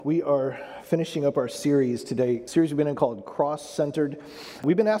We are finishing up our series today, series we've been in called Cross-Centered.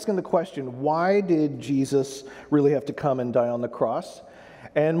 We've been asking the question, why did Jesus really have to come and die on the cross?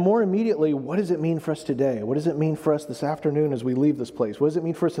 And more immediately, what does it mean for us today? What does it mean for us this afternoon as we leave this place? What does it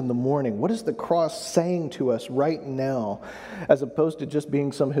mean for us in the morning? What is the cross saying to us right now, as opposed to just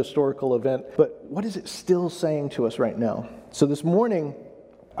being some historical event? But what is it still saying to us right now? So this morning,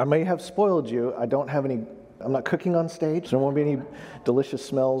 I may have spoiled you. I'm not cooking on stage. There won't be any delicious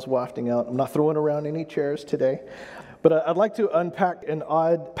smells wafting out. I'm not throwing around any chairs today. But I'd like to unpack an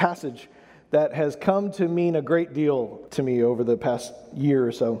odd passage that has come to mean a great deal to me over the past year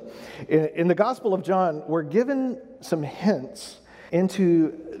or so. In the Gospel of John, we're given some hints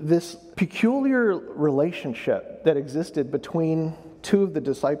into this peculiar relationship that existed between two of the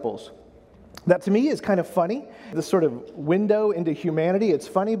disciples. That to me is kind of funny, this sort of window into humanity. It's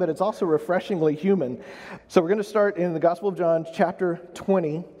funny, but it's also refreshingly human. So we're going to start in the Gospel of John, chapter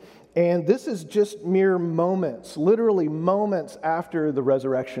 20. And this is just mere moments, literally moments after the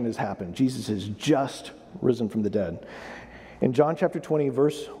resurrection has happened. Jesus has just risen from the dead. In John chapter 20,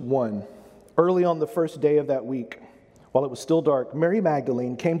 verse 1, early on the first day of that week, while it was still dark, Mary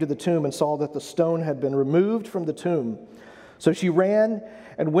Magdalene came to the tomb and saw that the stone had been removed from the tomb. So she ran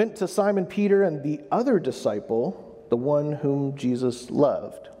and went to Simon Peter and the other disciple, the one whom Jesus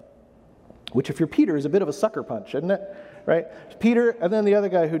loved. Which, if you're Peter, is a bit of a sucker punch, isn't it? Right? Peter and then the other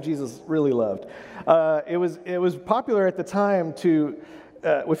guy who Jesus really loved. It was popular at the time to,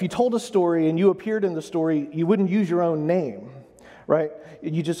 if you told a story and you appeared in the story, you wouldn't use your own name, right?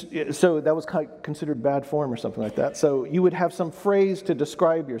 So that was considered bad form or something like that. So you would have some phrase to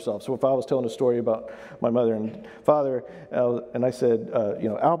describe yourself. So if I was telling a story about my mother and father, and I said,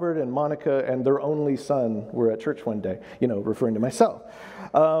 Albert and Monica and their only son were at church one day, referring to myself.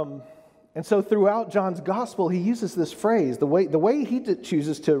 And so throughout John's gospel, he uses this phrase. The way he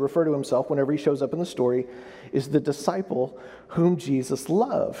chooses to refer to himself whenever he shows up in the story is the disciple whom Jesus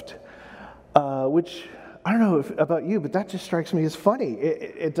loved, which I don't know about you, but that just strikes me as funny.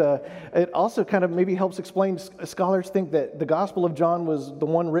 It also kind of maybe helps explain. Scholars think that the Gospel of John was the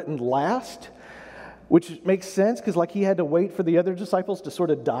one written last, which makes sense because he had to wait for the other disciples to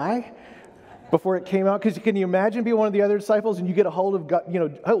sort of die before it came out. Because can you imagine being one of the other disciples and you get a hold of God,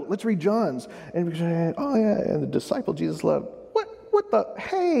 let's read John's. And we say, oh yeah, and the disciple Jesus loved. What the,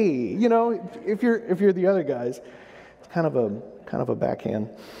 hey, if you're the other guys, it's kind of a backhand.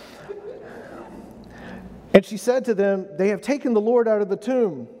 And she said to them, they have taken the Lord out of the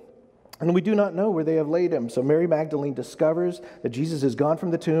tomb, and we do not know where they have laid him. So Mary Magdalene discovers that Jesus is gone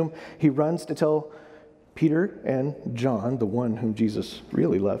from the tomb. He runs to tell Peter and John, the one whom Jesus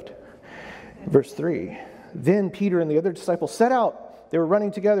really loved. Verse 3, then Peter and the other disciple set out. They were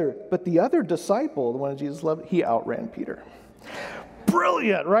running together, but the other disciple, the one Jesus loved, he outran Peter.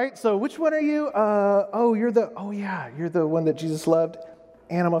 Brilliant, right? So which one are you? You're the one that Jesus loved,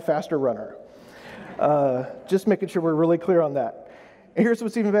 and I'm a faster runner. Just making sure we're really clear on that. And here's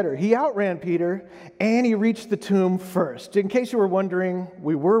what's even better. He outran Peter, and he reached the tomb first. In case you were wondering,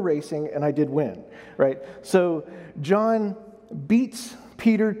 we were racing, and I did win, right? So John beats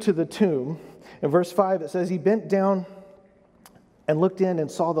Peter to the tomb. In verse 5, it says, he bent down and looked in and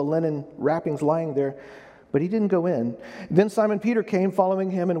saw the linen wrappings lying there, but he didn't go in. Then Simon Peter came following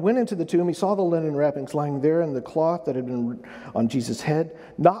him and went into the tomb. He saw the linen wrappings lying there and the cloth that had been on Jesus' head,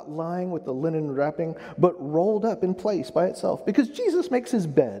 not lying with the linen wrapping, but rolled up in place by itself. Because Jesus makes his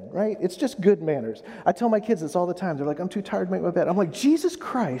bed, right? It's just good manners. I tell my kids this all the time. They're like, I'm too tired to make my bed. I'm like, Jesus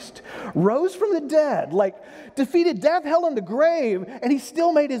Christ rose from the dead, defeated death, hell, and the grave, and he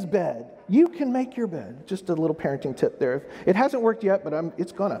still made his bed. You can make your bed. Just a little parenting tip there. It hasn't worked yet, but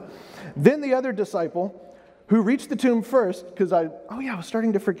it's gonna. Then the other disciple, who reached the tomb first, because I was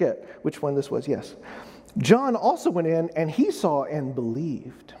starting to forget which one this was, yes. John also went in, and he saw and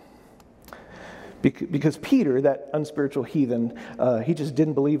believed. Because Peter, that unspiritual heathen, he just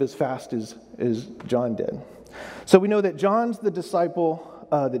didn't believe as fast as John did. So we know that John's the disciple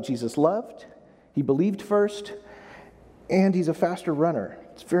that Jesus loved. He believed first, and he's a faster runner.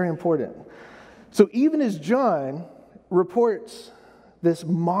 It's very important. So even as John reports this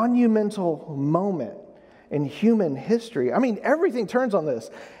monumental moment in human history. Everything turns on this.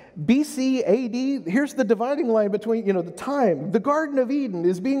 BC, AD, here's the dividing line between, the time. The Garden of Eden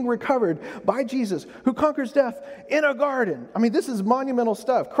is being recovered by Jesus, who conquers death in a garden. This is monumental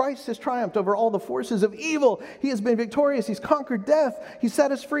stuff. Christ has triumphed over all the forces of evil. He has been victorious. He's conquered death. He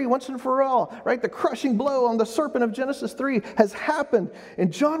set us free once and for all, right? The crushing blow on the serpent of Genesis 3 has happened.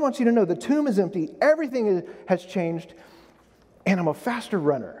 And John wants you to know the tomb is empty. Everything has changed. And I'm a faster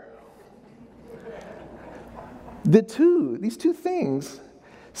runner. These two things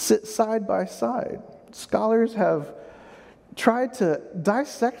sit side by side. Scholars have tried to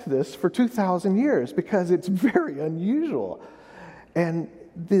dissect this for 2,000 years because it's very unusual. And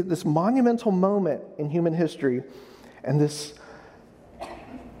this monumental moment in human history and this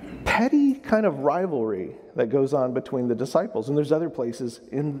petty kind of rivalry that goes on between the disciples. And there's other places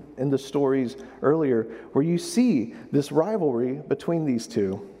in the stories earlier where you see this rivalry between these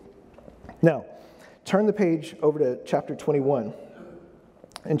two. Now, turn the page over to chapter 21.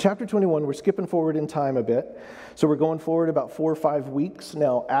 In chapter 21, we're skipping forward in time a bit. So we're going forward about 4 or 5 weeks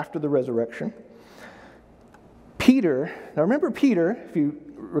now after the resurrection. Peter, now remember Peter, if you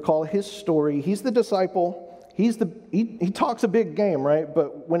recall his story, he's the disciple. He talks a big game, right?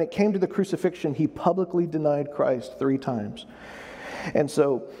 But when it came to the crucifixion, he publicly denied Christ 3 times. And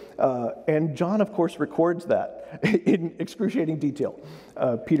so, and John, of course, records that in excruciating detail,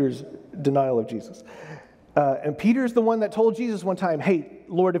 Peter's denial of Jesus. And Peter's the one that told Jesus one time, hey,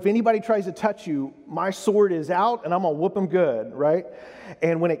 Lord, if anybody tries to touch you, my sword is out and I'm going to whoop them good, right?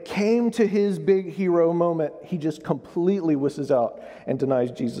 And when it came to his big hero moment, he just completely wusses out and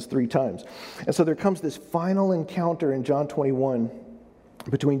denies Jesus 3 times. And so there comes this final encounter in John 21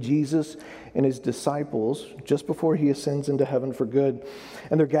 between Jesus and his disciples just before he ascends into heaven for good.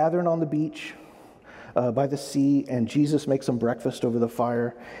 And they're gathering on the beach by the sea, and Jesus makes them breakfast over the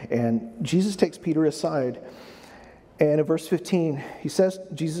fire. And Jesus takes Peter aside. And in verse 15,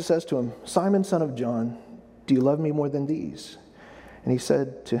 Jesus says to him, Simon, son of John, do you love me more than these? And he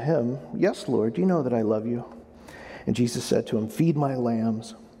said to him, yes, Lord, you know that I love you. And Jesus said to him, feed my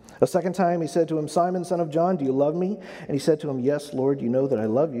lambs. A second time he said to him, Simon, son of John, do you love me? And he said to him, yes, Lord, you know that I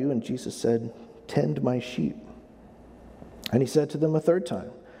love you. And Jesus said, tend my sheep. And he said to them a third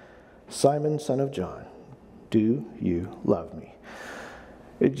time, Simon, son of John, do you love me?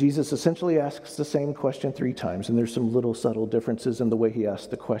 Jesus essentially asks the same question 3 times, and there's some little subtle differences in the way he asks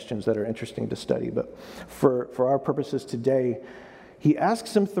the questions that are interesting to study. But for our purposes today, he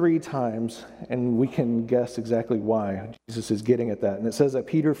asks him 3 times, and we can guess exactly why Jesus is getting at that. And it says that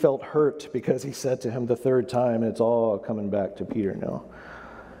Peter felt hurt because he said to him the 3rd time, and it's all coming back to Peter now.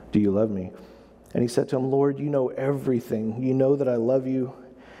 Do you love me? And he said to him, Lord, you know everything. You know that I love you.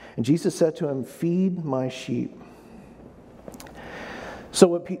 And Jesus said to him, feed my sheep. So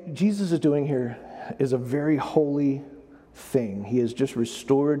what Jesus is doing here is a very holy thing. He has just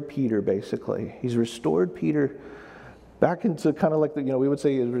restored Peter, basically. He's restored Peter back into kind of like, we would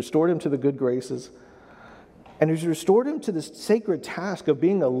say, he's restored him to the good graces. And he's restored him to this sacred task of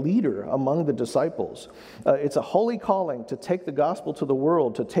being a leader among the disciples. It's a holy calling to take the gospel to the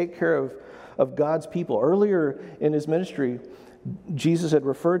world, to take care of God's people. Earlier in his ministry, Jesus had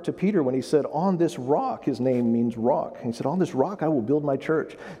referred to Peter when he said, on this rock, his name means rock. And he said, on this rock I will build my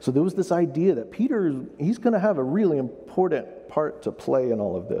church. So there was this idea that Peter, he's going to have a really important part to play in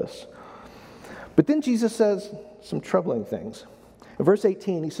all of this. But then Jesus says some troubling things. In verse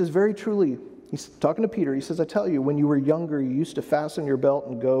 18, he says, very truly, he's talking to Peter, he says, I tell you, when you were younger, you used to fasten your belt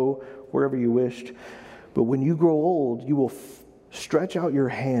and go wherever you wished. But when you grow old, you will stretch out your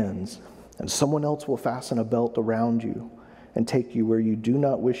hands, and someone else will fasten a belt around you and take you where you do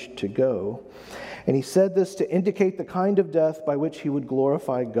not wish to go. And he said this to indicate the kind of death by which he would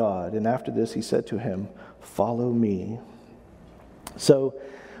glorify God. And after this, he said to him, follow me. So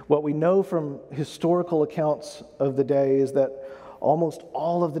what we know from historical accounts of the day is that almost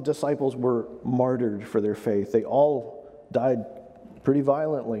all of the disciples were martyred for their faith. They all died pretty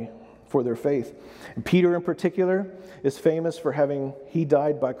violently for their faith. And Peter in particular is famous for he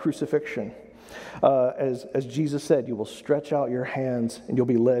died by crucifixion. As Jesus said, you will stretch out your hands and you'll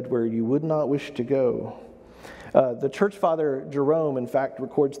be led where you would not wish to go. The church father Jerome, in fact,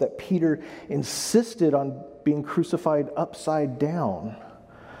 records that Peter insisted on being crucified upside down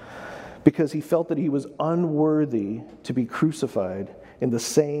because he felt that he was unworthy to be crucified in the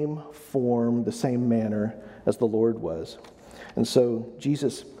same form, the same manner as the Lord was. And so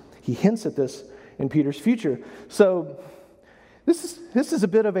Jesus, he hints at this in Peter's future. So this is a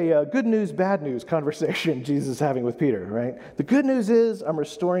bit of a good news, bad news conversation Jesus is having with Peter, right? The good news is I'm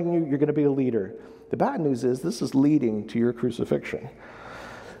restoring you. You're going to be a leader. The bad news is this is leading to your crucifixion.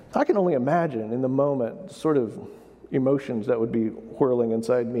 I can only imagine in the moment sort of emotions that would be whirling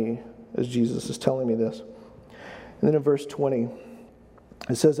inside me as Jesus is telling me this. And then in verse 20,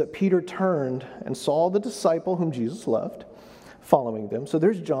 it says that Peter turned and saw the disciple whom Jesus loved following them. So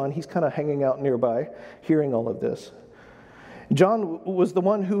there's John. He's kind of hanging out nearby, hearing all of this. John was the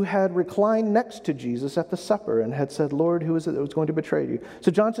one who had reclined next to Jesus at the supper and had said, Lord, who is it that was going to betray you?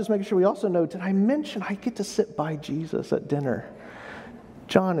 So John's just making sure we also know, did I mention I get to sit by Jesus at dinner?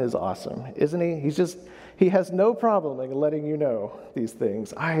 John is awesome, isn't he? He has no problem in letting you know these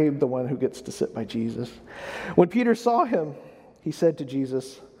things. I am the one who gets to sit by Jesus. When Peter saw him, he said to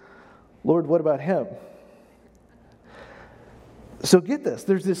Jesus, Lord, what about him? So get this.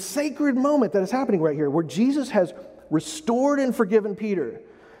 There's this sacred moment that is happening right here where Jesus has restored and forgiven Peter.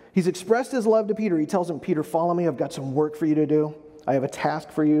 He's expressed his love to Peter. He tells him, Peter, follow me. I've got some work for you to do. I have a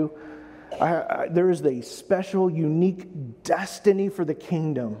task for you. There is a special, unique destiny for the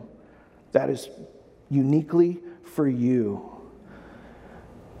kingdom that is uniquely for you.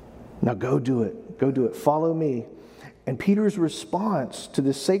 Now go do it. Go do it. Follow me. And Peter's response to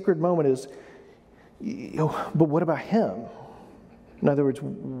this sacred moment is, but what about him? In other words,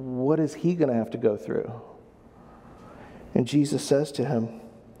 what is he going to have to go through? And Jesus says to him,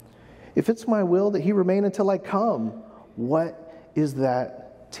 if it's my will that he remain until I come, what is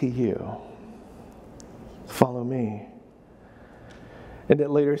that to you? Follow me. And it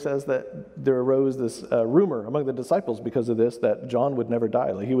later says that there arose this rumor among the disciples because of this, that John would never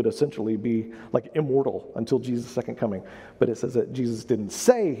die. Like he would essentially be like immortal until Jesus' second coming. But it says that Jesus didn't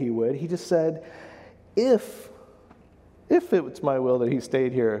say he would. He just said, if it's my will that he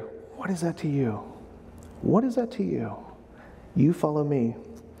stayed here, what is that to you? What is that to you? You follow me.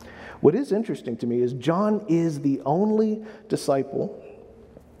 What is interesting to me is John is the only disciple,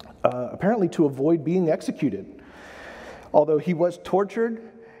 apparently to avoid being executed. Although he was tortured,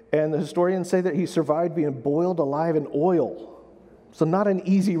 and the historians say that he survived being boiled alive in oil. So not an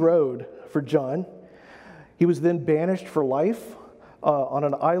easy road for John. He was then banished for life on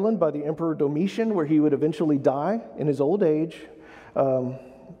an island by the Emperor Domitian, where he would eventually die in his old age,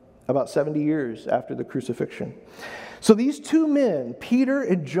 about 70 years after the crucifixion. So these two men, Peter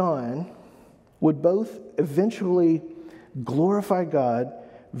and John, would both eventually glorify God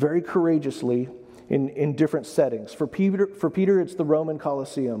very courageously in different settings. For Peter, it's the Roman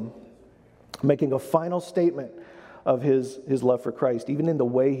Colosseum, making a final statement of his love for Christ, even in the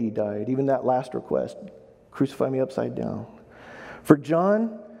way he died, even that last request, crucify me upside down. For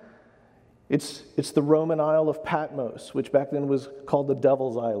John, it's the Roman Isle of Patmos, which back then was called the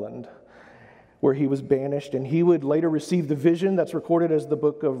Devil's Island, where he was banished, and he would later receive the vision that's recorded as the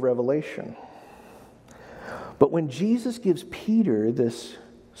book of Revelation. But when Jesus gives Peter this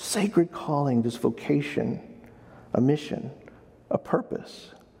sacred calling, this vocation, a mission, a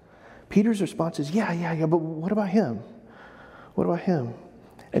purpose, Peter's response is, yeah, but what about him? What about him?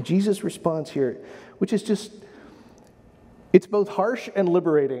 And Jesus' response here, which is just, it's both harsh and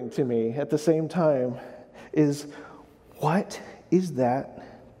liberating to me at the same time, is, what is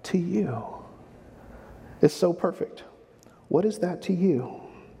that to you? It's so perfect. What is that to you?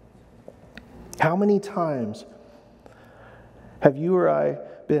 How many times have you or I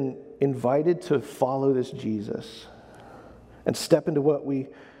been invited to follow this Jesus and step into what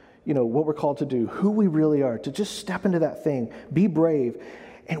we're called to do, who we really are, to just step into that thing, be brave,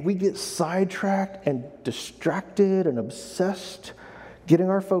 and we get sidetracked and distracted and obsessed, getting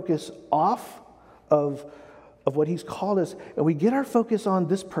our focus off of what he's called us, and we get our focus on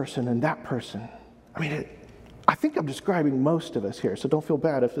this person and that person. I mean, I think I'm describing most of us here, so don't feel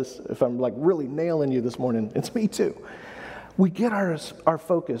bad if I'm like really nailing you this morning. It's me too. We get our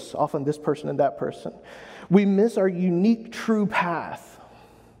focus off on this person and that person. We miss our unique, true path.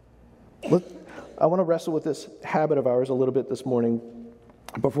 I want to wrestle with this habit of ours a little bit this morning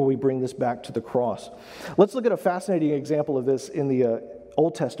before we bring this back to the cross. Let's look at a fascinating example of this in the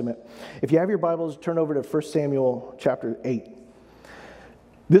Old Testament. If you have your Bibles, turn over to 1 Samuel chapter 8.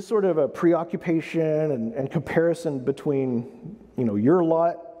 This sort of a preoccupation and comparison between, your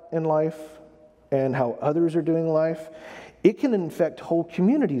lot in life and how others are doing life, it can infect whole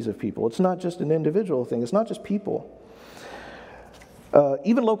communities of people. It's not just an individual thing. It's not just people.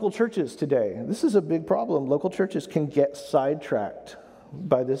 Even local churches today, this is a big problem. Local churches can get sidetracked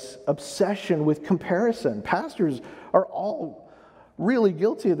by this obsession with comparison. Pastors are all really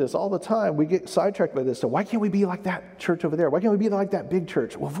guilty of this all the time. We get sidetracked by this. So why can't we be like that church over there? Why can't we be like that big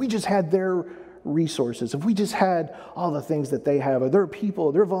church? Well, if we just had their resources, if we just had all the things that they have, or their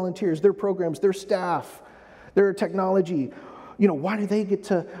people, their volunteers, their programs, their staff, their technology, why do they get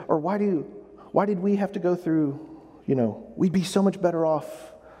to, or why did we have to go through, we'd be so much better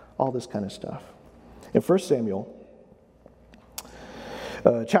off, all this kind of stuff. In 1 Samuel,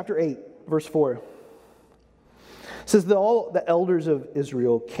 chapter 8, verse 4, it says that all the elders of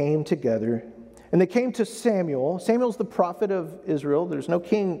Israel came together, and they came to Samuel. Samuel's the prophet of Israel. There's no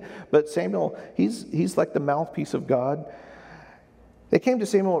king, but Samuel, he's like the mouthpiece of God. They came to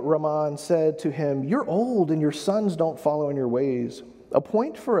Samuel at Ramah and said to him, "You're old, and your sons don't follow in your ways.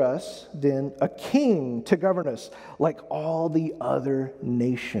 Appoint for us, then, a king to govern us like all the other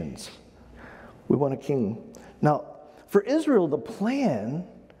nations." We want a king. Now, for Israel, the plan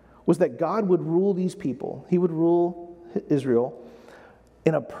was that God would rule these people. He would rule Israel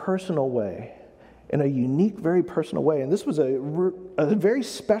in a personal way, in a unique, very personal way. And this was a very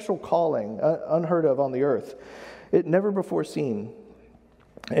special calling, unheard of on the earth. It never before seen.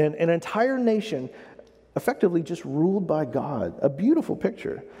 And an entire nation effectively just ruled by God. A beautiful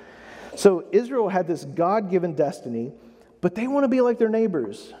picture. So Israel had this God-given destiny, but they want to be like their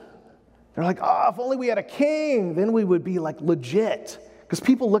neighbors. They're like, if only we had a king, then we would be like legit. Because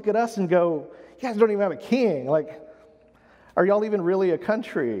people look at us and go, you guys don't even have a king. Like, are y'all even really a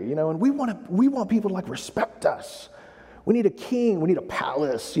country? You know, and we want people to like respect us. We need a king. We need a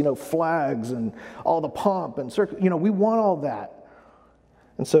palace, flags and all the pomp and circle. We want all that.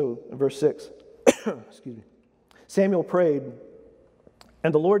 And so in verse 6, excuse me, Samuel prayed,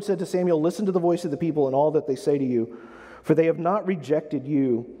 and the Lord said to Samuel, listen to the voice of the people and all that they say to you, for they have not rejected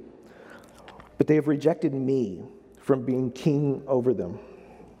you, but they have rejected me from being king over them.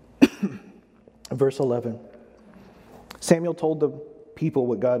 Verse 11. Samuel told the people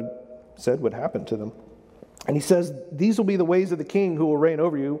what God said would happen to them. And he says, these will be the ways of the king who will reign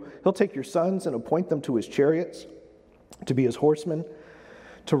over you. He'll take your sons and appoint them to his chariots, to be his horsemen,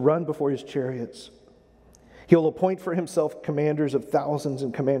 to run before his chariots. He'll appoint for himself commanders of thousands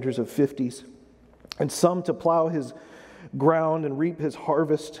and commanders of 50s, and some to plow his ground and reap his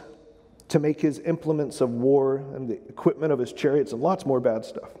harvest, to make his implements of war and the equipment of his chariots, and lots more bad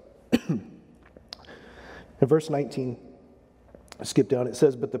stuff. In verse 19, skip down, it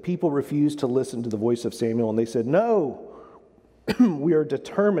says, but the people refused to listen to the voice of Samuel, and they said, no, we are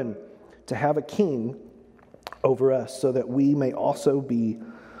determined to have a king over us so that we may also be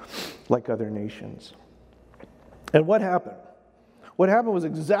like other nations. And what happened? What happened was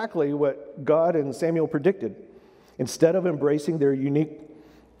exactly what God and Samuel predicted. Instead of embracing their unique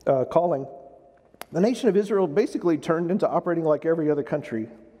calling, the nation of Israel basically turned into operating like every other country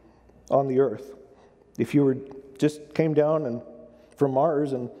on the earth. If you just came down and from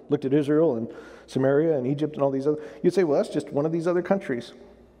Mars and looked at Israel and Samaria and Egypt and all these other, you'd say, well, that's just one of these other countries.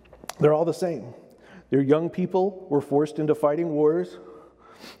 They're all the same. Their young people were forced into fighting wars.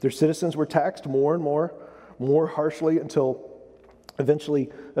 Their citizens were taxed more and more harshly until eventually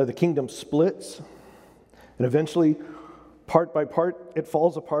the kingdom splits. And eventually, part by part, it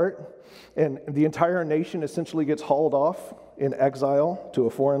falls apart. And the entire nation essentially gets hauled off in exile to a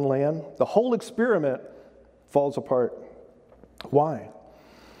foreign land. The whole experiment falls apart. Why?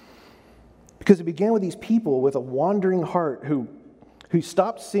 Because it began with these people with a wandering heart who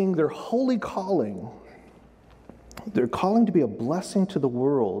stopped seeing their holy calling, their calling to be a blessing to the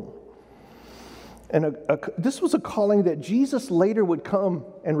world. And this was a calling that Jesus later would come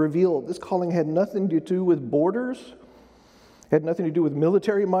and reveal. This calling had nothing to do with borders, had nothing to do with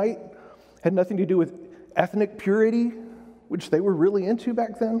military might, had nothing to do with ethnic purity, which they were really into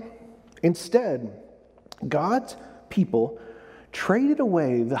back then. Instead, God's people traded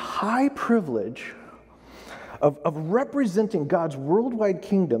away the high privilege of representing God's worldwide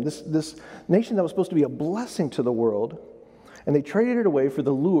kingdom, this nation that was supposed to be a blessing to the world, and they traded it away for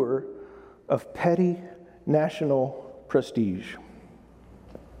the lure of petty national prestige.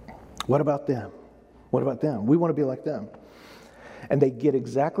 What about them? What about them? We want to be like them. And they get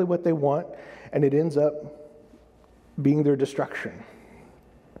exactly what they want, and it ends up being their destruction.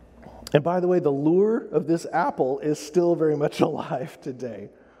 And by the way, the lure of this apple is still very much alive today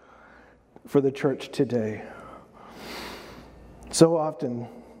for the church today. So often,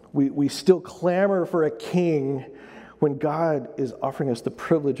 we still clamor for a king when God is offering us the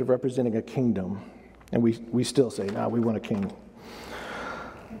privilege of representing a kingdom. And we still say, no, we want a king.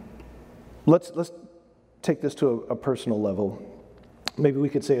 Let's take this to a personal level. Maybe we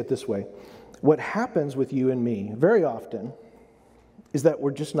could say it this way. What happens with you and me very often is that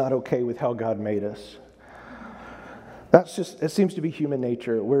we're just not okay with how God made us. It seems to be human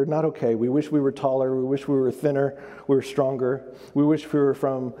nature. We're not okay. We wish we were taller. We wish we were thinner. We were stronger. We wish we were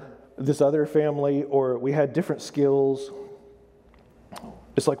from this other family, or we had different skills.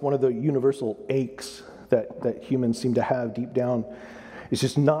 It's like one of the universal aches that humans seem to have deep down. It's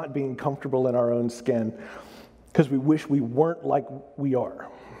just not being comfortable in our own skin because we wish we weren't like we are.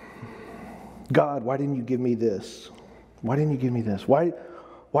 God, why didn't you give me this? Why didn't you give me this? Why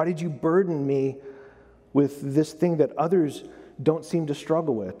did you burden me with this thing that others don't seem to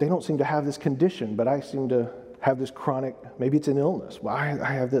struggle with? They don't seem to have this condition, but I seem to have this chronic, maybe it's an illness. Why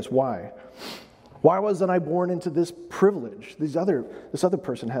I have this? Why? Why wasn't I born into this privilege? This other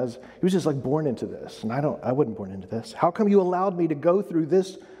person he was just like born into this, and I wasn't born into this. How come you allowed me to go through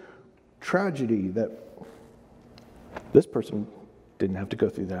this tragedy that this person didn't have to go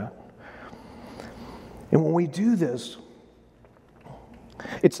through that? And when we do this,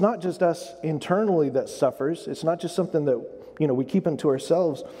 it's not just us internally that suffers. It's not just something that, we keep into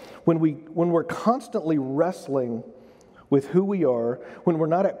ourselves. When we're constantly wrestling with who we are, when we're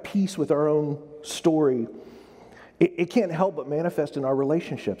not at peace with our own story, it can't help but manifest in our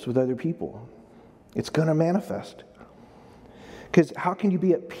relationships with other people. It's going to manifest. Because how can you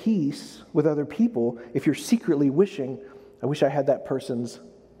be at peace with other people if you're secretly wishing, I wish I had that person's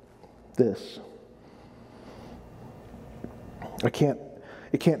this? It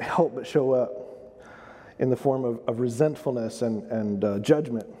can't help but show up in the form of resentfulness and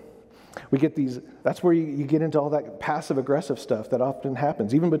judgment. We get these, that's where you get into all that passive-aggressive stuff that often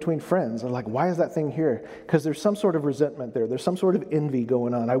happens, even between friends. They're like, why is that thing here? Because there's some sort of resentment there. There's some sort of envy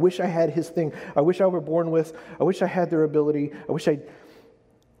going on. I wish I had his thing. I wish I were born with. I wish I had their ability. I wish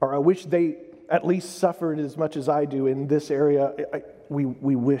they at least suffered as much as I do in this area. We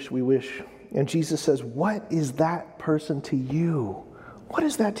wish. And Jesus says, what is that person to you? What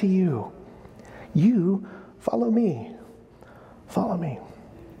is that to you? You follow me. Follow me.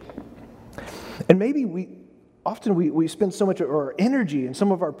 And maybe we spend so much of our energy and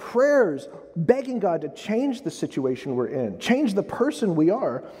some of our prayers begging God to change the situation we're in, change the person we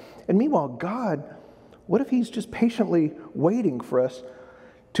are. And meanwhile, God, what if he's just patiently waiting for us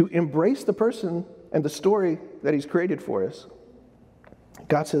to embrace the person and the story that he's created for us?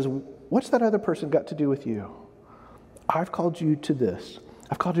 God says, what's that other person got to do with you? I've called you to this.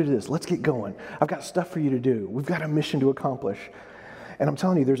 I've called you to this. Let's get going. I've got stuff for you to do. We've got a mission to accomplish. And I'm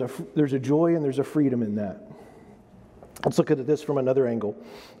telling you, there's a joy and there's a freedom in that. Let's look at this from another angle.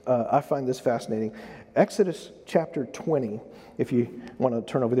 I find this fascinating. Exodus chapter 20, if you want to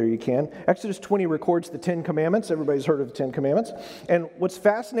turn over there, you can. Exodus 20 records the 10 Commandments. Everybody's heard of the 10 Commandments. And what's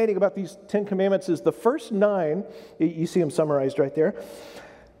fascinating about these 10 Commandments is the first 9, you see them summarized right there,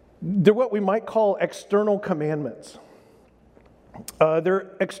 they're what we might call external commandments.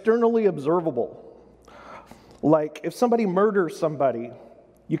 They're externally observable. Like if somebody murders somebody,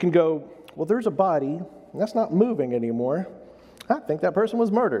 you can go, well, there's a body, and that's not moving anymore. I think that person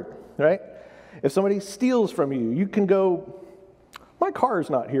was murdered, right? If somebody steals from you, you can go, my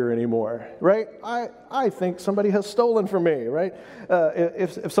car's not here anymore, right? I think somebody has stolen from me, right?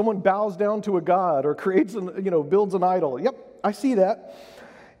 If someone bows down to a god or creates, builds an idol, yep, I see that.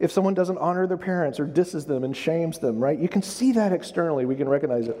 If someone doesn't honor their parents or disses them and shames them, right? You can see that externally. We can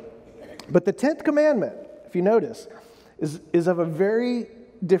recognize it. But the 10th commandment, if you notice, is of a very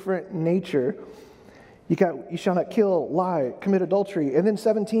different nature. You shall not kill, lie, commit adultery. And then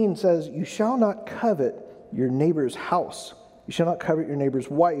 17 says, you shall not covet your neighbor's house. You shall not covet your neighbor's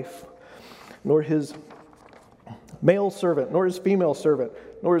wife, nor his male servant, nor his female servant,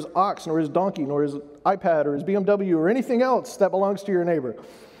 nor his ox, nor his donkey, nor his iPad, or his BMW, or anything else that belongs to your neighbor.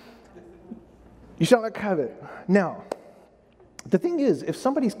 You shall not covet. Now, the thing is, if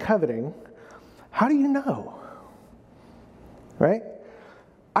somebody's coveting, how do you know? Right?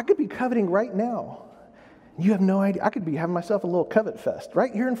 I could be coveting right now. You have no idea. I could be having myself a little covet fest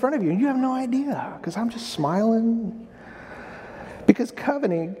right here in front of you, and you have no idea because I'm just smiling. Because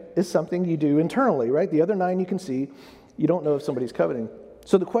coveting is something you do internally, right? The other 9 you can see, you don't know if somebody's coveting.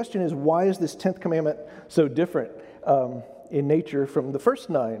 So the question is, why is this 10th commandment so different in nature from the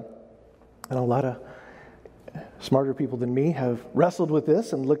first 9? And a lot of smarter people than me have wrestled with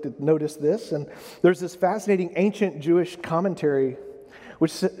this and noticed this. And there's this fascinating ancient Jewish commentary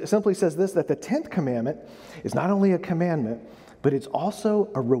which simply says this, that the 10th commandment is not only a commandment, but it's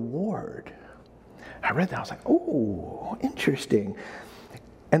also a reward. I read that, I was like, oh, interesting.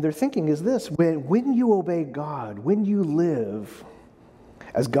 And their thinking is this, when you obey God, when you live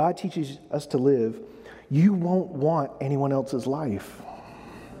as God teaches us to live, you won't want anyone else's life.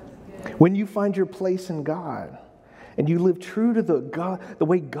 When you find your place in God and you live true to the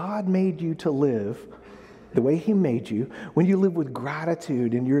way God made you to live, the way He made you, when you live with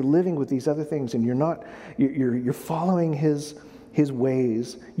gratitude and you're living with these other things and you're following His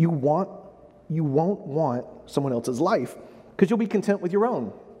ways, you won't want someone else's life because you'll be content with your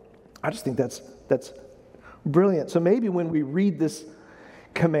own. I just think that's brilliant. So maybe when we read this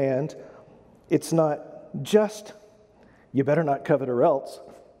command, it's not just you better not covet or else,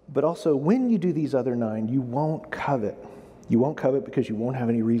 but also when you do these other 9, you won't covet. You won't covet because you won't have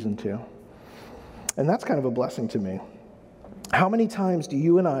any reason to. And that's kind of a blessing to me. How many times do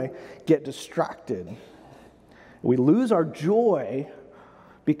you and I get distracted? We lose our joy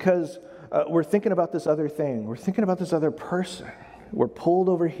because we're thinking about this other thing. We're thinking about this other person. We're pulled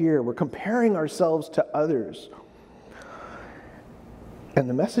over here. We're comparing ourselves to others. And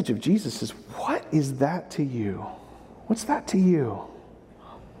the message of Jesus is, what is that to you? What's that to you?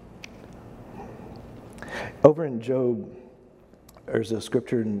 Over in Job, there's a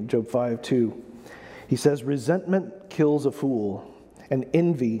scripture in Job 5:2. He says, resentment kills a fool, and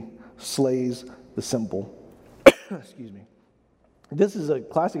envy slays the simple. Excuse me. This is a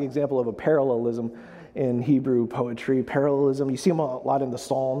classic example of a parallelism in Hebrew poetry. Parallelism, you see them a lot in the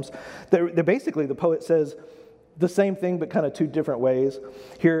Psalms. They're basically, the poet says the same thing, but kind of two different ways.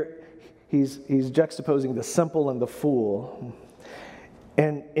 Here, he's juxtaposing the simple and the fool.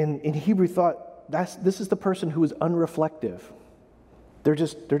 And in Hebrew thought, this is the person who is unreflective. They're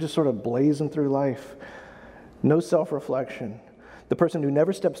just sort of blazing through life. No self-reflection. The person who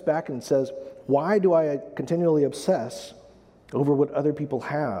never steps back and says, why do I continually obsess over what other people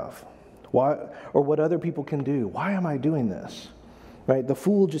have? Why, or what other people can do? Why am I doing this? Right? The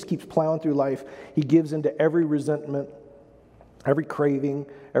fool just keeps plowing through life. He gives into every resentment, every craving,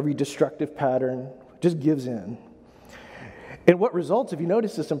 every destructive pattern, just gives in. And what results, if you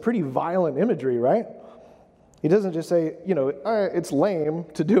notice, is some pretty violent imagery, right? He doesn't just say, it's lame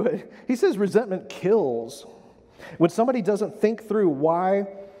to do it. He says resentment kills. When somebody doesn't think through why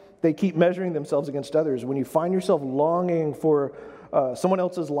they keep measuring themselves against others, when you find yourself longing for someone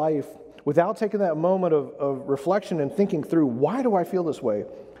else's life without taking that moment of reflection and thinking through, why do I feel this way?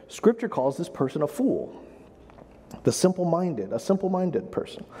 Scripture calls this person a fool. A simple-minded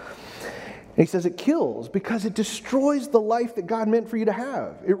person. And he says it kills because it destroys the life that God meant for you to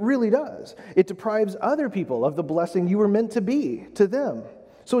have. It really does. It deprives other people of the blessing you were meant to be to them.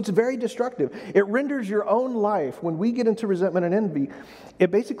 So it's very destructive. It renders your own life, when we get into resentment and envy, it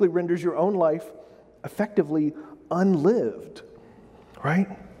basically renders your own life effectively unlived, right?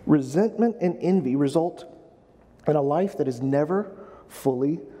 Resentment and envy result in a life that is never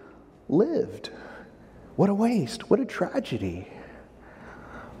fully lived. What a waste. What a tragedy.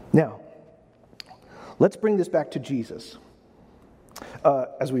 Now, let's bring this back to Jesus.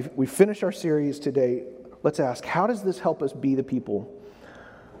 As we finish our series today, let's ask, how does this help us be the people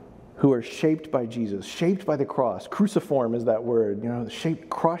who are shaped by Jesus, shaped by the cross? Cruciform is that word,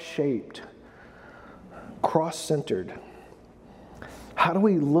 cross-shaped, cross-centered. How do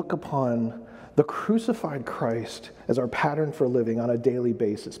we look upon the crucified Christ as our pattern for living on a daily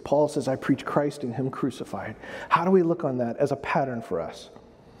basis? Paul says, I preach Christ and Him crucified. How do we look on that as a pattern for us?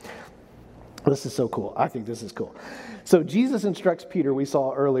 This is so cool. I think this is cool. So Jesus instructs Peter, we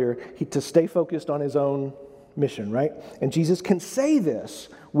saw earlier, to stay focused on his own mission, right? And Jesus can say this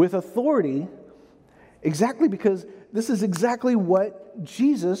with authority exactly because this is exactly what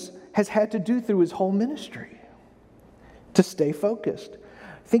Jesus has had to do through his whole ministry, to stay focused.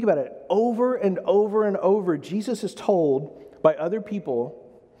 Think about it. Over and over and over, Jesus is told by other people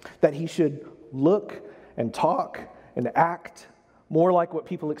that he should look and talk and act more like what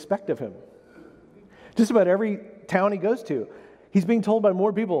people expect of him. Just about every town he goes to, he's being told by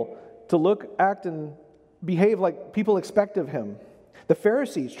more people to look, act, and behave like people expect of him. The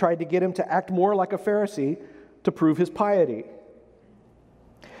Pharisees tried to get him to act more like a Pharisee to prove his piety.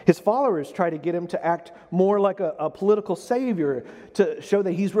 His followers try to get him to act more like a political savior to show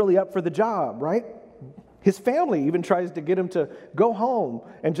that he's really up for the job, right? His family even tries to get him to go home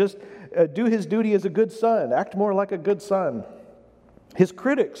and just do his duty as a good son, act more like a good son. His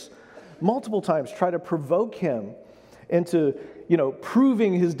critics multiple times try to provoke him into,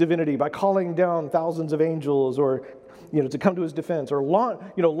 proving his divinity by calling down thousands of angels or, to come to his defense or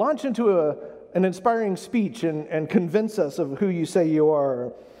launch into an inspiring speech and convince us of who you say you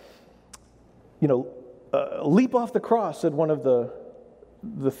are. Leap off the cross, said one of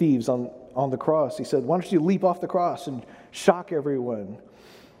the thieves on the cross. He said, why don't you leap off the cross and shock everyone?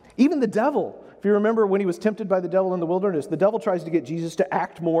 Even the devil, if you remember when he was tempted by the devil in the wilderness, the devil tries to get Jesus to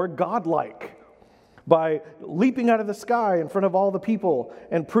act more godlike by leaping out of the sky in front of all the people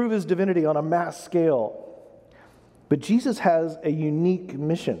and prove his divinity on a mass scale. But Jesus has a unique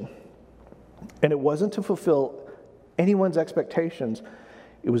mission, and it wasn't to fulfill anyone's expectations.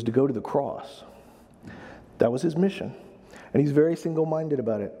 It was to go to the cross. That was his mission, and he's very single-minded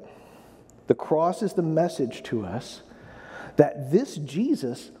about it. The cross is the message to us that this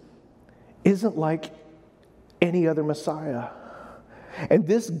Jesus isn't like any other Messiah. And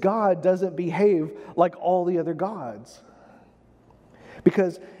this God doesn't behave like all the other gods.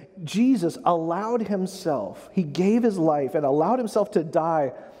 Because Jesus allowed himself, he gave his life and allowed himself to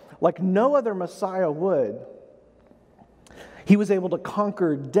die like no other Messiah would. He was able to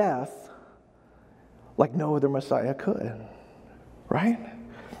conquer death like no other Messiah could. Right?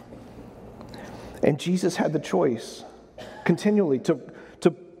 And Jesus had the choice continually to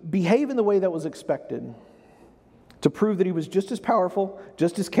behave in the way that was expected, to prove that he was just as powerful,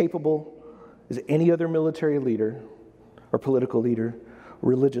 just as capable as any other military leader or political leader,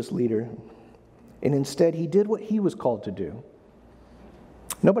 religious leader. And instead, he did what he was called to do.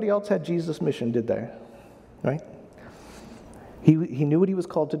 Nobody else had Jesus' mission, did they? Right? He knew what he was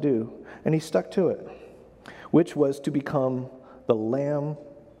called to do, and he stuck to it, which was to become the Lamb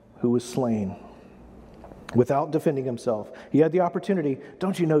who was slain without defending himself. He had the opportunity.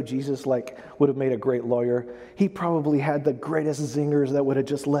 Don't you know Jesus would have made a great lawyer? He probably had the greatest zingers that would have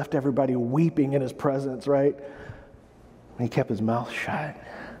just left everybody weeping in his presence, right? And he kept his mouth shut.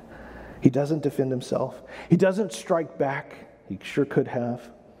 He doesn't defend himself. He doesn't strike back. He sure could have.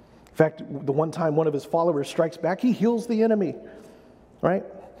 In fact, the one time one of his followers strikes back, he heals the enemy, right?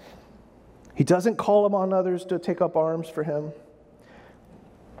 He doesn't call upon others to take up arms for him.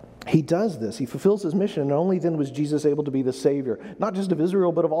 He does this. He fulfills his mission, and only then was Jesus able to be the Savior, not just of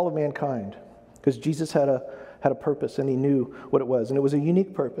Israel, but of all of mankind, because Jesus had a purpose, and he knew what it was, and it was a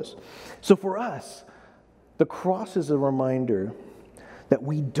unique purpose. So for us, the cross is a reminder that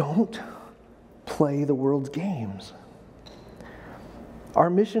we don't play the world's games. Our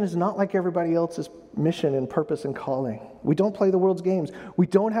mission is not like everybody else's mission and purpose and calling. We don't play the world's games. We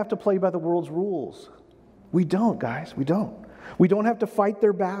don't have to play by the world's rules. We don't, guys. We don't. We don't have to fight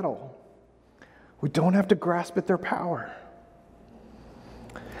their battle. We don't have to grasp at their power.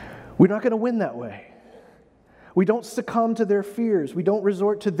 We're not going to win that way. We don't succumb to their fears. We don't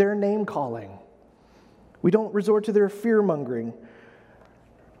resort to their name calling. We don't resort to their fear mongering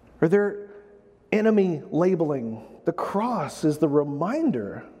or their enemy labeling. The cross is the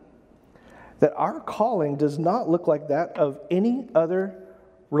reminder that our calling does not look like that of any other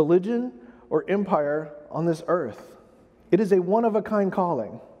religion or empire on this earth. It is a one-of-a-kind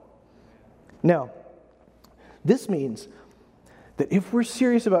calling. Now, this means that if we're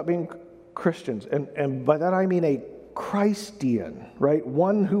serious about being Christians, and by that I mean a Christian, right?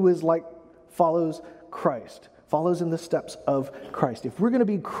 One who is follows Christ, follows in the steps of Christ. If we're going to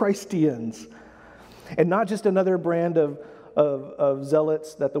be Christians, and not just another brand of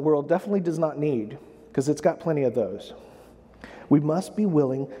zealots that the world definitely does not need, because it's got plenty of those, we must be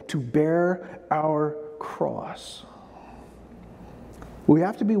willing to bear our cross. We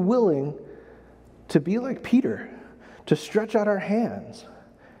have to be willing to be like Peter, to stretch out our hands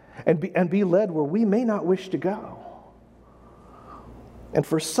and be led where we may not wish to go. And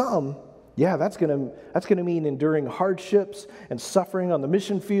for some, yeah, that's going to mean enduring hardships and suffering on the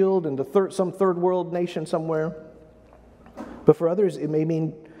mission field in some third world nation somewhere. But for others, it may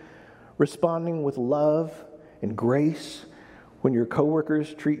mean responding with love and grace when your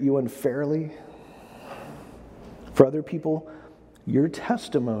coworkers treat you unfairly. For other people, your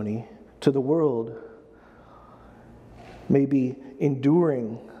testimony to the world may be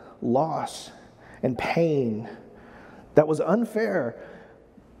enduring loss and pain that was unfair,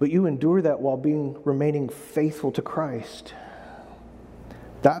 but you endure that while remaining faithful to Christ.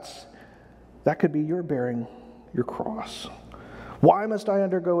 That could be your bearing your cross. Why must I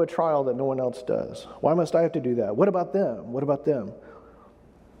undergo a trial that no one else does? Why must I have to do that? What about them? What about them?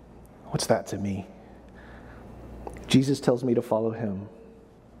 What's that to me? Jesus tells me to follow him.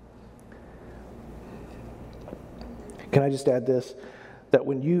 Can I just add this? That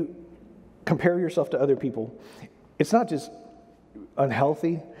when you compare yourself to other people, it's not just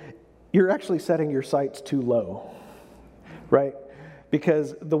unhealthy, you're actually setting your sights too low, right?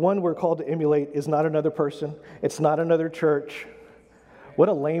 Because the one we're called to emulate is not another person, it's not another church. What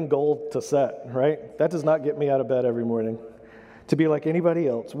a lame goal to set, right? That does not get me out of bed every morning to be like anybody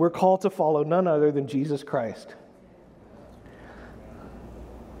else. We're called to follow none other than Jesus Christ.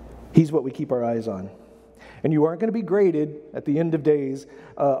 He's what we keep our eyes on. And you aren't going to be graded at the end of days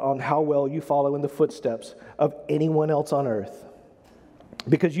on how well you follow in the footsteps of anyone else on earth.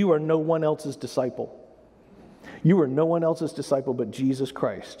 Because you are no one else's disciple. You are no one else's disciple but Jesus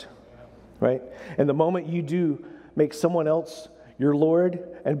Christ. Right? And the moment you do make someone else your Lord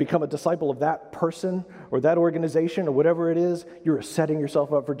and become a disciple of that person or that organization or whatever it is, you're setting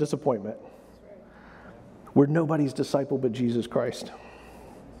yourself up for disappointment. We're nobody's disciple but Jesus Christ.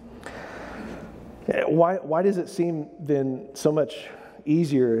 Why does it seem then so much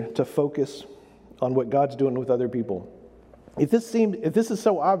easier to focus on what God's doing with other people? If this is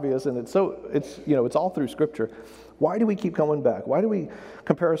so obvious and it's all through Scripture, why do we keep coming back? Why do we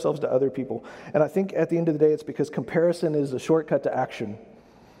compare ourselves to other people? And I think at the end of the day, it's because comparison is a shortcut to action.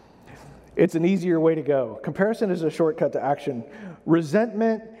 It's an easier way to go. Comparison is a shortcut to action.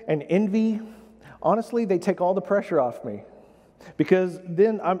 Resentment and envy, honestly, they take all the pressure off me. Because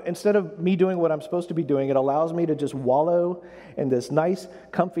then instead of me doing what I'm supposed to be doing, it allows me to just wallow in this nice,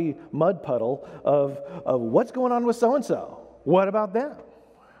 comfy mud puddle of what's going on with so-and-so. What about them?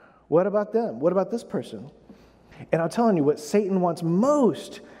 What about them? What about this person? And I'm telling you, what Satan wants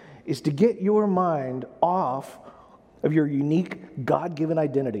most is to get your mind off of your unique God-given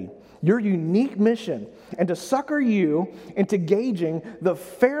identity, your unique mission, and to sucker you into gauging the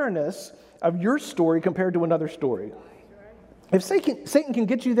fairness of your story compared to another story. If Satan can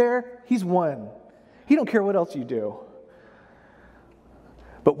get you there, he's won. He don't care what else you do.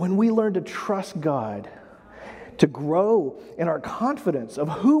 But when we learn to trust God, to grow in our confidence of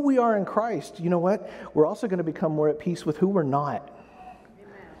who we are in Christ, you know what? We're also going to become more at peace with who we're not.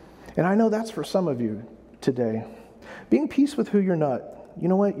 And I know that's for some of you today. Being peace with who you're not. You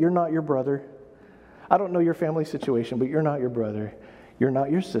know what? You're not your brother. I don't know your family situation, but you're not your brother. You're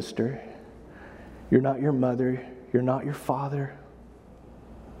not your sister. You're not your mother. You're not your father.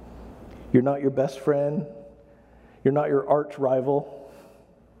 You're not your best friend. You're not your arch rival.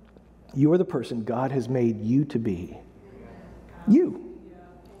 You are the person God has made you to be. You.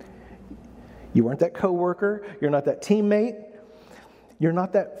 You weren't that coworker. You're not that teammate. You're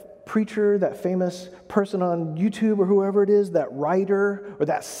not that preacher, that famous person on YouTube or whoever it is, that writer or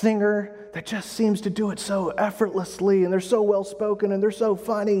that singer that just seems to do it so effortlessly, and they're so well spoken and they're so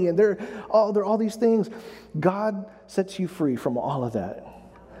funny and they're all these things. God sets you free from all of that.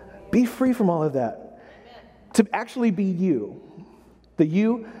 Be free from all of that. To actually be you. The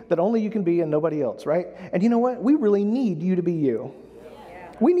you that only you can be and nobody else, right? And you know what? We really need you to be you.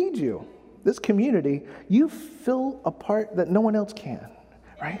 We need you. This community, you fill a part that no one else can,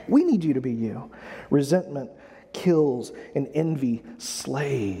 right? We need you to be you. Resentment kills and envy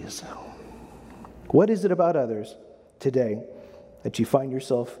slays. What is it about others today that you find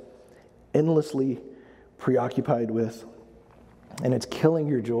yourself endlessly preoccupied with, and it's killing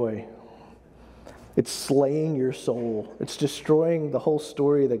your joy? It's slaying your soul. It's destroying the whole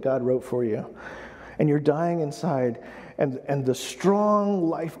story that God wrote for you. And you're dying inside. And the strong,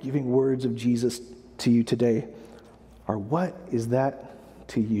 life-giving words of Jesus to you today are, what is that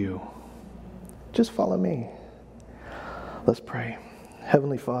to you? Just follow me. Let's pray.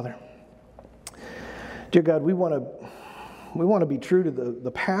 Heavenly Father, dear God, we want to be true to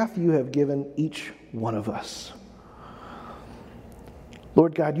the path you have given each one of us.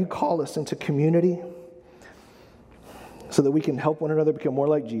 Lord God, you call us into community so that we can help one another become more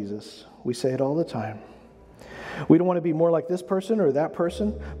like Jesus. We say it all the time. We don't want to be more like this person or that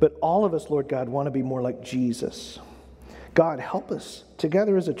person, but all of us, Lord God, want to be more like Jesus. God, help us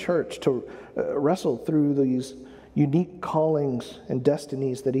together as a church to wrestle through these unique callings and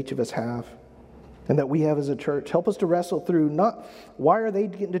destinies that each of us have and that we have as a church. Help us to wrestle through not why are they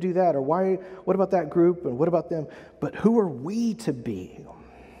getting to do that, or what about that group and what about them, but who are we to be?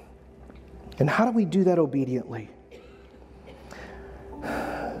 And how do we do that obediently?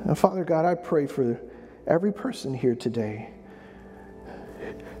 And Father God, I pray for every person here today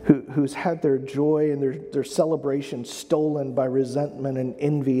who's had their joy and their celebration stolen by resentment and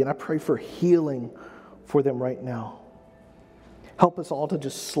envy, and I pray for healing for them right now. Help us all to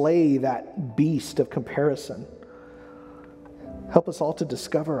just slay that beast of comparison. Help us all to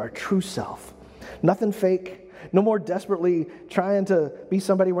discover our true self. Nothing fake. No more desperately trying to be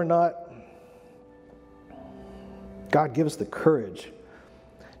somebody we're not. God, give us the courage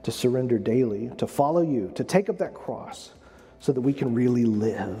to surrender daily, to follow you, to take up that cross so that we can really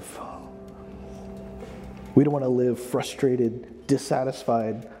live. We don't want to live frustrated,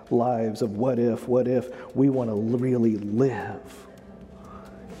 dissatisfied lives of what if. We want to really live.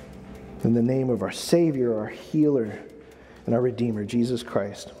 In the name of our Savior, our healer, and our Redeemer, Jesus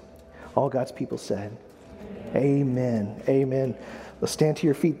Christ. All God's people said, amen. Amen. Let's stand to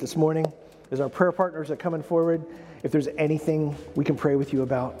your feet this morning as our prayer partners are coming forward. If there's anything we can pray with you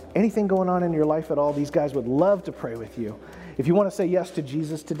about, anything going on in your life at all, these guys would love to pray with you. If you want to say yes to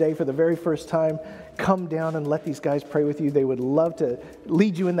Jesus today for the very first time, come down and let these guys pray with you. They would love to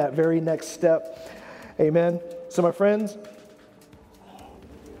lead you in that very next step. Amen. So my friends,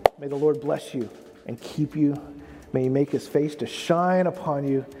 may the Lord bless you and keep you. May he make his face to shine upon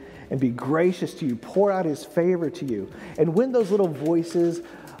you and be gracious to you, pour out his favor to you. And when those little voices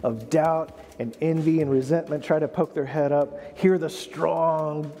of doubt and envy and resentment try to poke their head up, hear the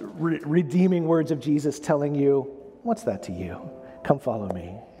strong, redeeming words of Jesus telling you, what's that to you? Come follow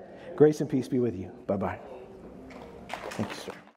me. Grace and peace be with you. Bye-bye. Thank you, sir.